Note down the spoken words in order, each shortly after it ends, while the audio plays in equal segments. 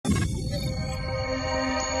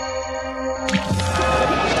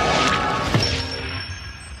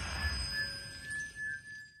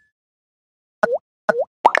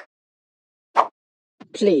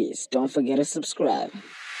Please don't forget to subscribe.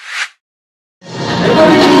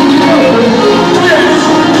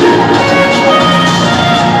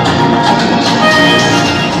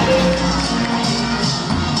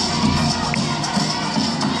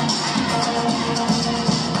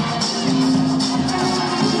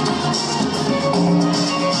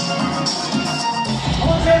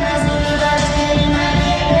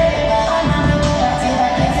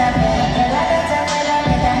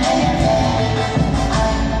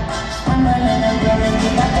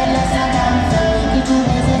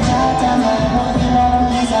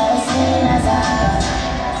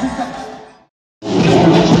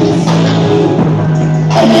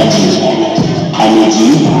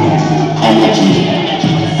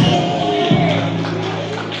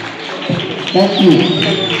 Thank you.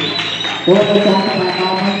 So at the time of my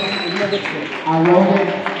album, I wrote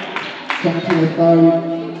it, trying to tell a story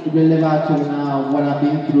to live out to now. What I've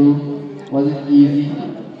been through wasn't easy.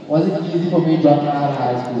 Wasn't easy for me dropping out of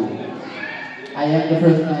high school. I am the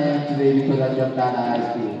person I am today because I dropped out of high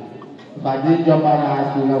school. If I didn't drop out of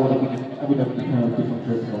high school, I would have become a different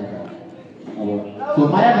person right now. So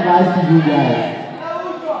my advice to you guys,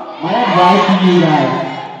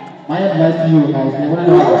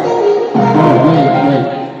 wait.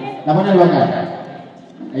 Laban na luwagan.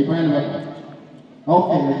 Ay po na luwagan.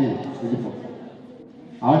 Okay, lagi. Sige po.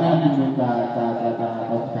 Ako na lang din sa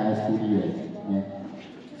high school years.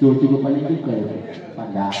 So, cukup paling kecil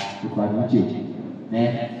pada bukan lucu.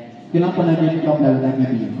 Kenapa lagi kita belajar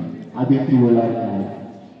lagi? I've been through a lot of life.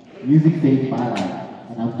 Music says parah,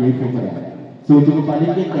 and I'm grateful for that. So, cukup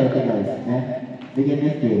paling kecil guys. Dengan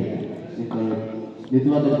because itu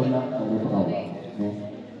ada banyak kalau tahu.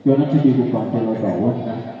 You're not to be able to tell us what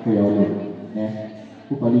for your own.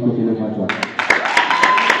 Who probably go to the one.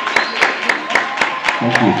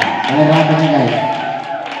 Thank you. All right, guys.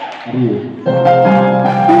 Are you?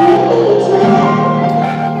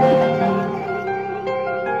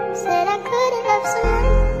 Said I couldn't love someone,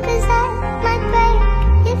 'cause I might break.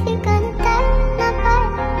 If you're gonna die, not by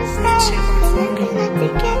mistake. Remember not to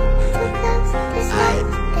get too close. This life,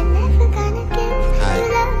 they're never gonna give you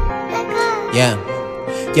love like ours. Yeah.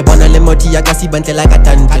 Ke bona le moti ya ka si bantlela ka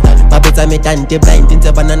tante ba betsa metante blind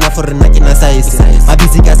ntse bana na for rena ke na size ba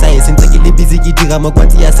busy ka size ntse ke le busy ke dira mo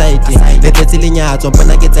kwantsi ya site le tletse le nyatso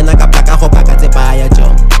mpona ke tsena ka plaka go baka tse baya jo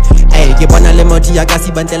ke bona le moti ya ka si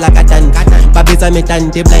bantlela ka tante ba betsa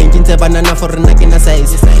metante blind ntse bana na for rena ke na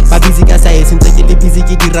size ba busy ka size ntse ke le busy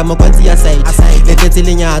ke dira mo kwantsi ya site le tletse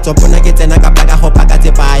le nyatso mpona ke tsena ka plaka go baka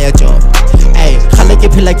tse baya jo gale ke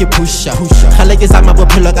phela ke pusha gale ke sama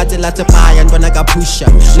bophelo ka tsela tse baya ntona ka pusha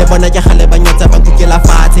le bona ke gale ba nyotsa ba kukela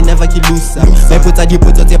fatshe never ke loser ba botsa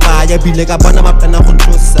dipotso tse baya bile ka bona mapana go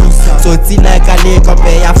ntlosa so tsila ka le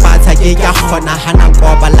kope ya fatsha ke ka gona hana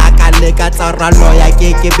koba la ka le ka tsaralo ya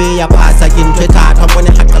ke be ya pasa ke ntwe thata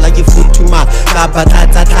bone haqala ke futhuma ka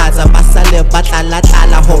batlatsa ba sale batlala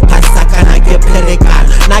ho phasa kana ke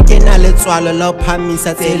pherekana na ke na le tswalo lo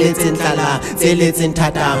phamisa tseletseng tlala tseletseng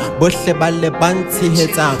thata bohle ba le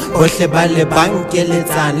bantshehetsang bohle ba le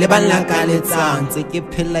bankeletsang le banla ka letsang tse ke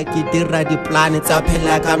phela ke dira di plan tsa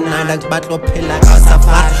phela ka mnala ba tlo phela ka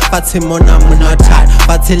safari fatshe mona monotha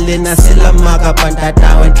fatshe lena selama ka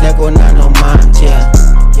pantata wentle kona no manje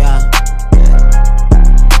yeah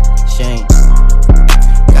shame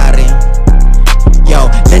kare yo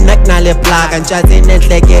lenak na le plaka ntjatse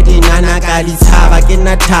netle ke dinana ka ditshaba ke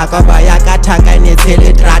na thaka ba ya ka thaka ne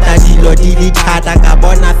tshele trata dilo di thata ka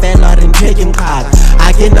bona fela re ntsheke mqhaka a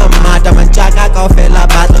ke na mata mantjaka ka fela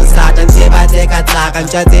ba tlo sata ntse ba tseka tsaka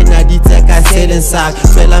ntjatse na di tseka seleng sak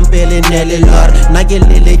fela mpele ne le lor na ke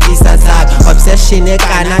le kisa sak obsession e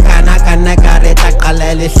kana ka re ta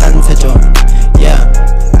qala le hlantshe jo yeah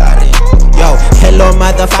yo, hello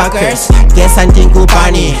motherfuckers, guess I'm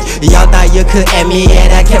Dinkubani. Y'all thought you could end me, and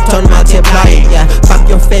I kept on multiplying. Yeah, fuck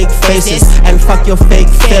your fake faces and fuck your fake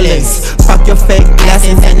feelings. Fuck your fake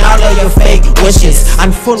blessings and all of your fake wishes. And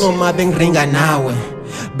funo ma beng ringa nawe,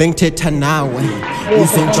 beng teta nawe.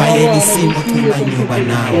 Uzonjwayeli simba kuma nyumba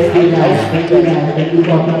nawe.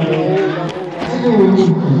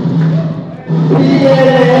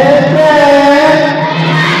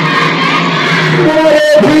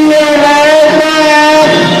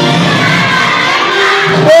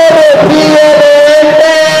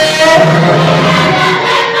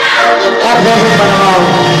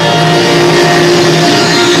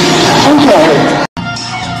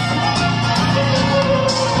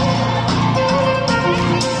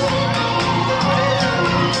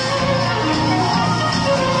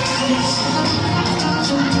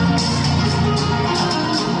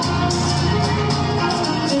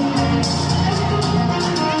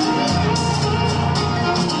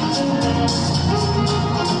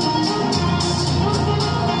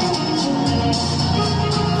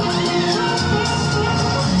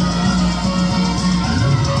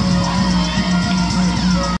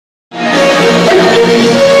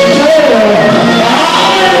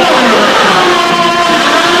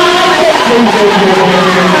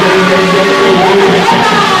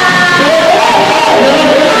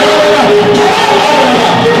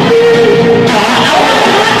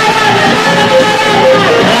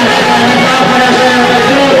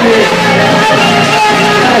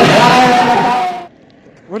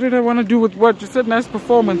 What did I want to do with what? You said nice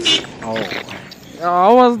performance. Oh.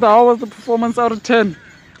 How was the performance out of 10?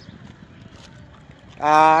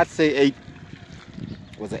 I'd say 8.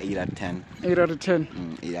 Was it 8 out of 10? 8 out of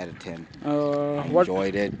 10. 8 out of 10. I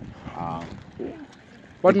Enjoyed it.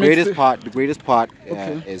 What the greatest part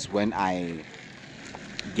is when I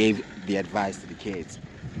gave the advice to the kids.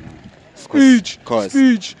 Speech.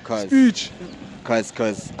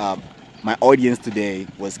 Because my audience today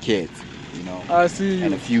was kids, you know, I see.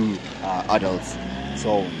 and a few adults.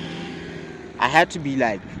 So I had to be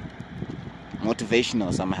like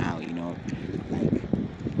motivational somehow, you know,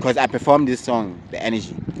 because I performed this song, The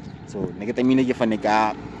Energy. So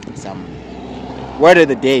some word of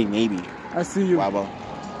the day maybe. I see you.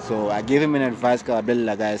 So I gave him an advice,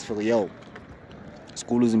 guys, for yo,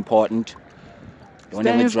 school is important. Don't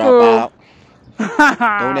ever drop out.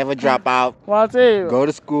 Don't ever drop out. Go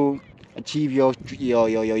to school, achieve your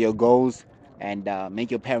goals, and make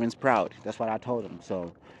your parents proud. That's what I told him.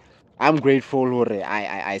 So I'm grateful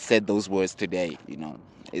I said those words today. You know,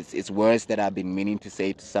 it's words that I've been meaning to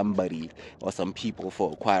say to somebody or some people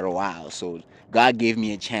for quite a while. So God gave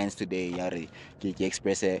me a chance today, to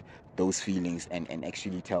express those feelings and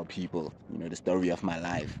actually tell people, you know, the story of my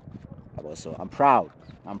life. So I'm proud.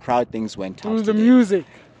 I'm proud things went tough Through the today. music.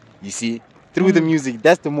 You see, through the music.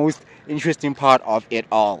 That's the most interesting part of it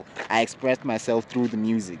all. I expressed myself through the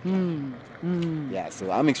music. Yeah,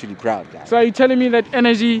 so I'm actually proud, guys. So are you telling me that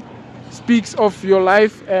energy speaks of your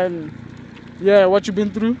life and what you've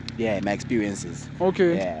been through? Yeah, my experiences.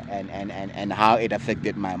 Okay. Yeah, and how it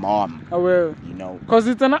affected my mom. Well, you know, because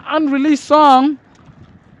it's an unreleased song.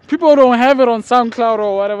 People don't have it on SoundCloud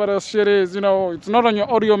or whatever the shit is. You know, it's not on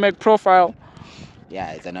your Audio Mac profile.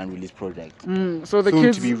 Yeah, it's an unreleased project. So the Soon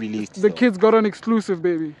kids to be released. The kids got an exclusive,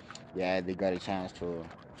 baby. Yeah, they got a chance to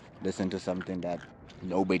listen to something that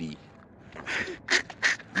nobody could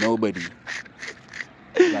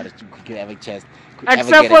ever chance.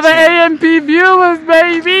 Except for the AMP viewers,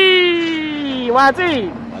 baby. What's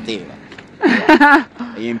it?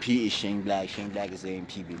 AMP is Shane Black. Shane Black is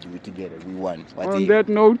AMP. We do it together. We won. On that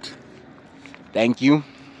note, thank you.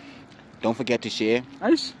 Don't forget to share,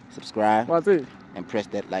 subscribe, and press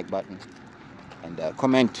that like button. And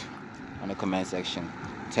comment on the comment section.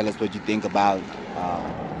 Tell us what you think about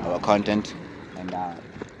our content. And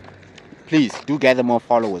please do gather more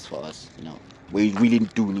followers for us. You know, we really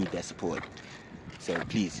do need that support. So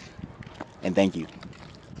please, and thank you.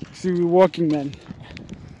 See, we're walking, man.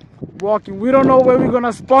 Walking. We don't know where we're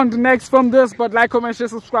gonna spawn next from this, but like, comment, share,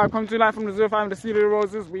 subscribe. Come to live from the 05 the City of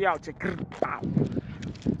Roses. We out. I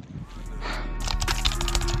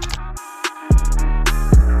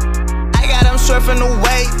got them surfing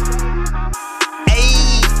away.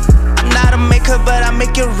 Ayy, I'm not a maker, but I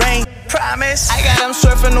make it rain. Promise. I got them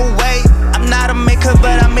surfing away. I'm not a maker,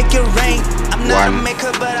 but I make it rain. I'm not a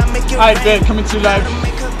maker, but I make it rain. I bet coming to live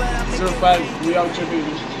 05. We out,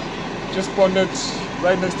 baby. Just spawned it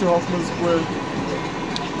right next to Hoffman Square.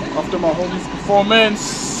 After my homie's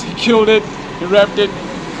performance, he killed it, he rapped it.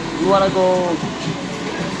 We wanna go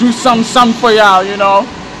do some for y'all, you know.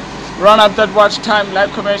 Run up that watch time,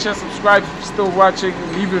 like, comment, share, subscribe. If you're still watching,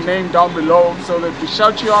 leave your name down below so that we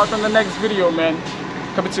shout you out on the next video, man.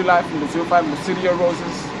 Coming to you live from the 05 in the City of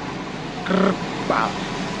Roses.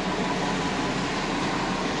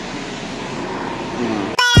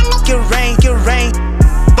 Make it rain,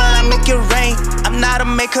 but I make it rain. I'm not a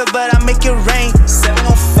maker, but I make it rain.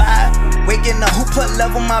 705, waking up, who put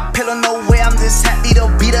love on my pillow? No way, I'm just happy to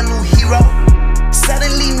be the new hero.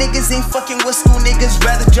 Suddenly niggas ain't fucking with school, niggas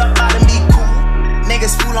rather drop out and be cool.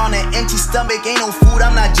 Niggas full on an empty stomach, ain't no food,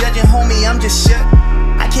 I'm not judging, homie, I'm just shook.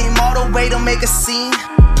 I came all the way to make a scene.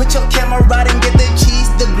 Put your camera out and get the cheese,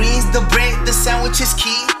 the greens, the bread, the sandwich is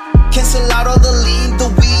key. Cancel out all the lean, the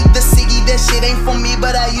weed, the ciggy, that shit ain't for me,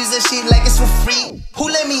 but I use that shit like it's for free. Who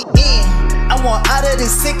let me in? I want out of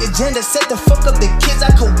this sick agenda, set the fuck up the kids.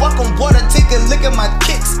 I could walk on water, take a look at my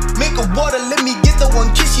kicks. Make a water, let me get the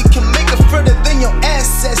one kiss. You can make it further than your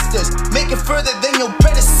ancestors, make it further than your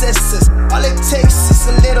predecessors. All it takes is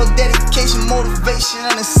a little dedication, motivation,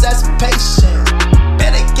 and anticipation.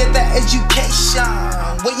 Better get that education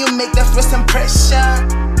when you make that first impression.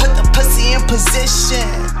 Put the pussy in position.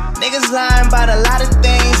 Niggas lying about a lot of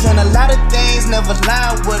things, and a lot of things never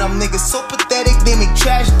lie with them. Niggas so pathetic, they make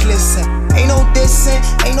trash glisten. Ain't no dissing,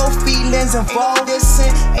 ain't no feelings involved.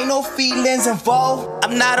 Dissing, ain't no feelings involved.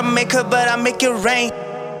 I'm not a maker, but I make it rain.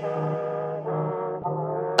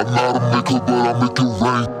 I'm not a maker, but I make it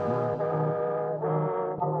rain.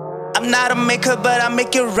 I'm not a maker, but I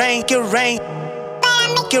make it rain, get rain.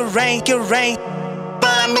 Make it rain, get rain.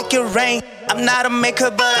 But I make it rain. I'm not a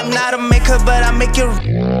maker, but I'm not a maker, but I make it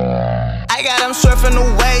rain. I got them surfing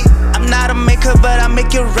away. I'm not a maker, but I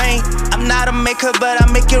make it rain. I'm not a maker, but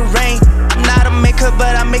I make it rain. I'm not a maker,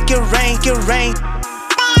 but I make it rain, get rain.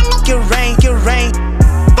 Get rain, get rain.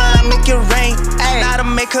 But I make it rain. I'm not a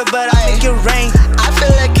maker, but I make it rain. I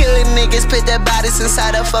feel like killing niggas, put their bodies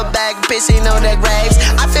inside of a bag, pissing on their graves.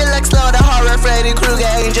 I feel like Slow the Horror, Freddy Krueger,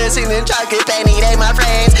 Angels in the chocolate penny, they my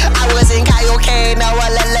friends. I was in Kaizer, now I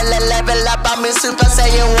level up, I'm in Super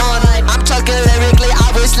Saiyan 1. I'm talking lyrically,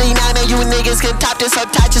 obviously none of you niggas can top this, so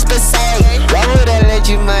touch this per se. Why would I let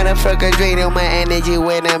you motherfucker drain on my energy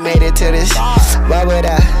when I made it to this? Why would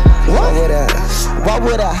I?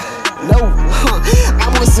 No,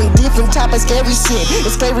 I'm with some different type of scary shit.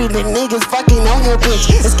 It's scary that niggas fucking on your bitch.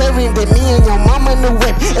 It's scary that me and your mama in the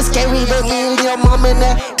whip. It's scary that me and your mama in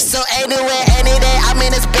the. So anyway, any day I'm in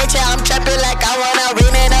this bitch, yeah, I'm trapping like I wanna win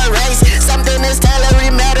in a race. Something is telling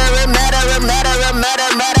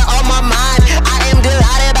matter on my mind. I am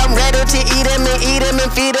delighted, I'm ready to eat him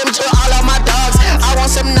and feed him to all of my dogs. I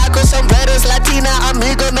want some nachos, some breados, Latina,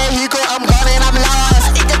 amigo, Mexico, I'm gone and I'm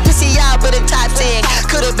lost. Eat the pussy out with a top 10.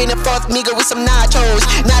 Could've been a fourth migo with some nachos.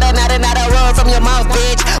 Not a word from your mouth,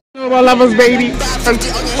 bitch. What you know about lovers, baby?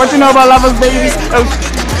 What you know about lovers, baby?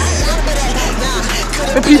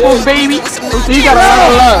 The people's baby. He got a lot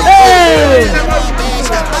of love. Hey!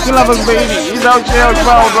 You love us, baby. He's out here as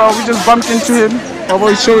well, bro. We just bumped into him.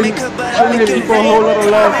 Always showing the people a whole lot of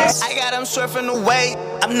love. I got them surfing away.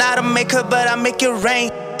 I'm not a maker, but I make it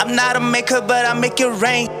rain. I'm not a maker, but I make it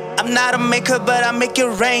rain. I'm not a maker, but I make it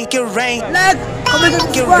rain, get rain. Like, comment and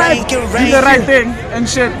subscribe. Get Do rain. the right thing and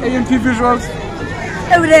shit. AMP visuals.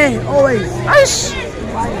 Every day, always. Aish.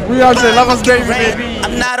 We out here, love us, baby.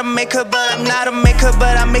 I'm not a maker, but I'm not a maker,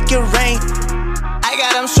 but I make it rain. I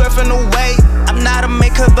got them surfing away. I'm not a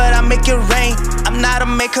maker, but I make it rain. I'm not a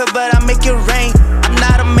maker, but I make it rain. I'm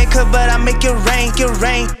not a maker, but I make it rain, get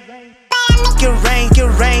rain. Get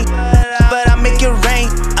rain, but I make it rain.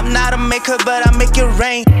 I'm not a maker, but I make it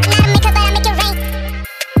rain.